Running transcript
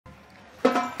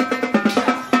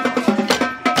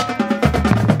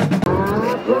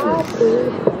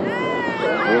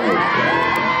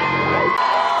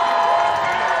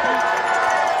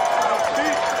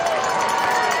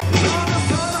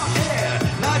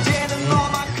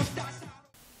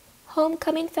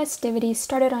Homecoming festivities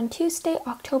started on Tuesday,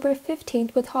 October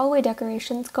 15th with hallway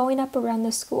decorations going up around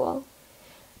the school.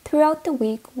 Throughout the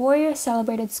week, Warriors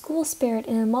celebrated school spirit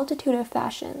in a multitude of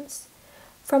fashions.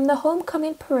 From the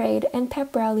homecoming parade and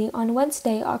pep rally on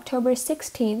Wednesday, October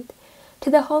 16th,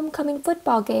 to the homecoming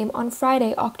football game on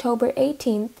Friday, October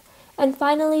 18th, and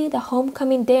finally the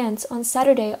homecoming dance on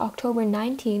Saturday, October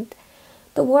 19th,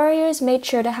 the Warriors made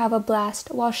sure to have a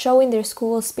blast while showing their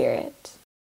school spirit.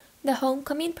 The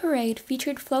homecoming parade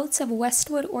featured floats of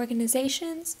Westwood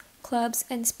organizations, clubs,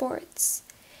 and sports.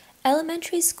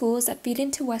 Elementary schools that feed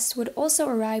into Westwood also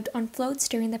arrived on floats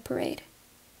during the parade.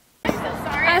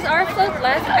 As our float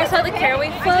left, I saw the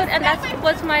caraway float, and that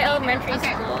was my elementary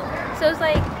school. So it was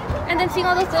like, and then seeing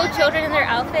all those little children in their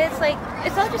outfits, like,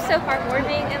 it's all just so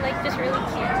heartwarming and like just really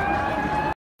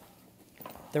cute.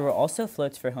 There were also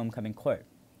floats for Homecoming Court.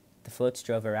 The floats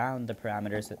drove around the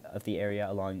parameters of the area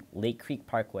along Lake Creek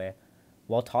Parkway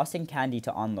while tossing candy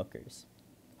to onlookers.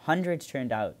 Hundreds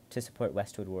turned out to support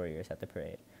Westwood Warriors at the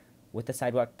parade, with the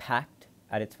sidewalk packed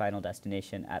at its final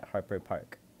destination at Harper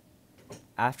Park.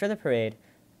 After the parade,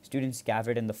 students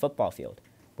gathered in the football field,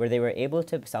 where they were able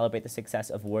to celebrate the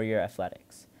success of Warrior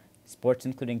athletics. Sports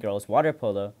including girls water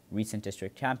polo, recent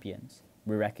district champions,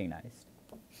 were recognized.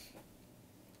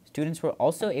 Students were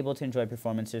also able to enjoy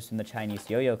performances from the Chinese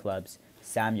yo-yo clubs,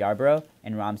 Sam Yarborough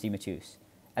and Ramsey Matus,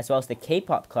 as well as the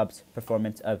K-pop club's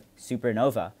performance of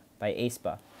Supernova by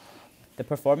aespa. The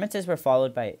performances were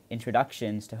followed by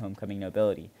introductions to homecoming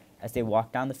nobility as they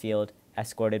walked down the field,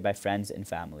 escorted by friends and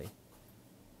family.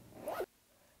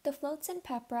 The floats and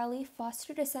pep rally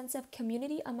fostered a sense of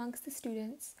community amongst the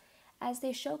students as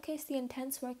they showcased the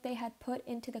intense work they had put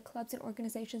into the clubs and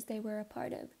organizations they were a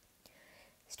part of.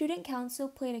 Student council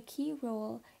played a key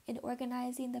role in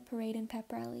organizing the parade and pep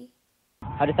rally.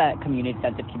 How does that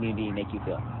sense of community make you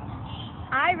feel?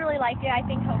 I really liked it. I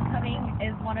think homecoming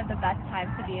is one of the best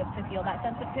times to be able to feel that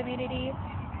sense of community.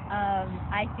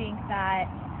 I think that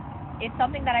it's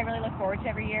something that I really look forward to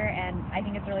every year, and I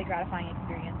think it's a really gratifying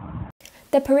experience.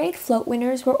 The parade float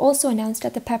winners were also announced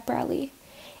at the pep rally.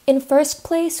 In first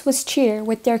place was cheer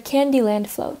with their Candyland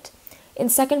float. In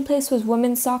second place was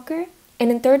women's soccer, and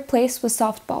in third place was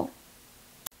softball.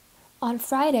 On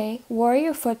Friday,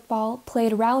 Warrior football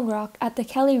played Round Rock at the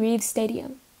Kelly Reeves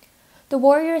Stadium. The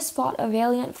Warriors fought a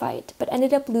valiant fight, but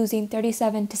ended up losing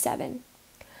 37-7.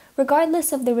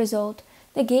 Regardless of the result,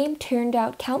 the game turned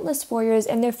out countless Warriors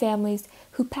and their families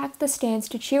who packed the stands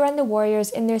to cheer on the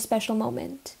Warriors in their special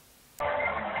moment. I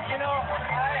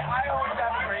always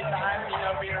have a great time,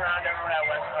 being around everyone at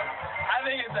Westwood. I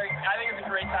think it's a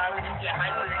great time when you get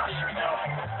hyped for your team,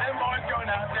 Them boys going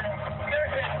out there, they're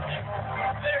hitting people,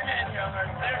 they're getting younger,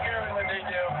 they're good at what they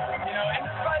do, and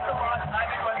despite the loss, I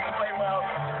think Westwood played well,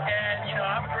 and, I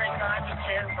have a great time just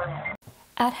cheering for them.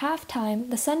 At halftime,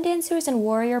 the Sundancers and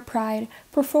Warrior Pride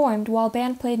performed while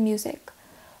band played music.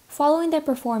 Following their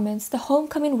performance, the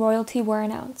homecoming royalty were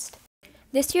announced.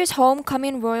 This year's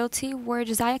homecoming royalty were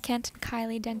Josiah Kent and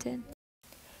Kylie Denton.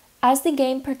 As the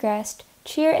game progressed,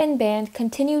 cheer and band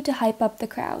continued to hype up the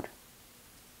crowd.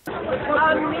 We've been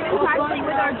practicing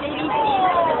with our JV team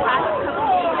the past couple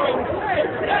of weeks and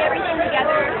just putting everything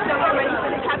together so we're ready for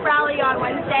the pep rally on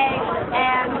Wednesday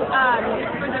and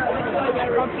for the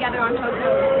all together on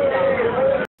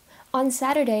Tuesday. On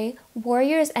Saturday,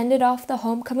 Warriors ended off the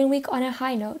homecoming week on a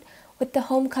high note with the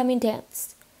homecoming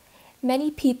dance. Many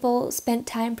people spent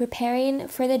time preparing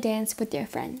for the dance with their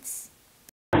friends.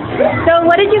 So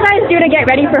what did you guys do to get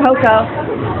ready for HOCO?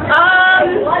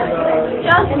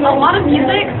 Just a lot of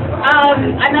music.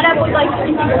 I met up with like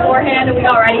 3 people beforehand and we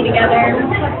got ready together.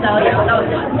 So yeah, that was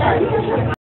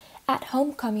fun. At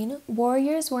homecoming,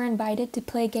 Warriors were invited to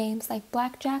play games like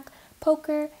blackjack,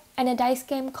 poker, and a dice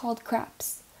game called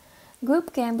craps.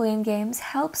 Group gambling games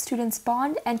helped students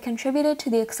bond and contributed to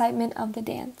the excitement of the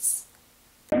dance.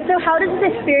 So how does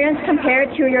this experience compare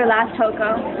to your last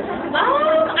HOCO?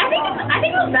 I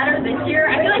think it was better this year.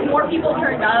 I feel like more people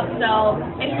turned up, so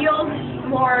it feels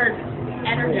more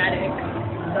energetic.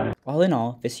 All in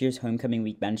all, this year's homecoming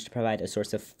week managed to provide a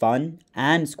source of fun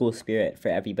and school spirit for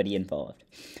everybody involved.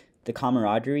 The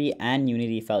camaraderie and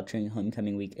unity felt during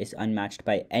homecoming week is unmatched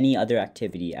by any other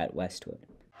activity at Westwood.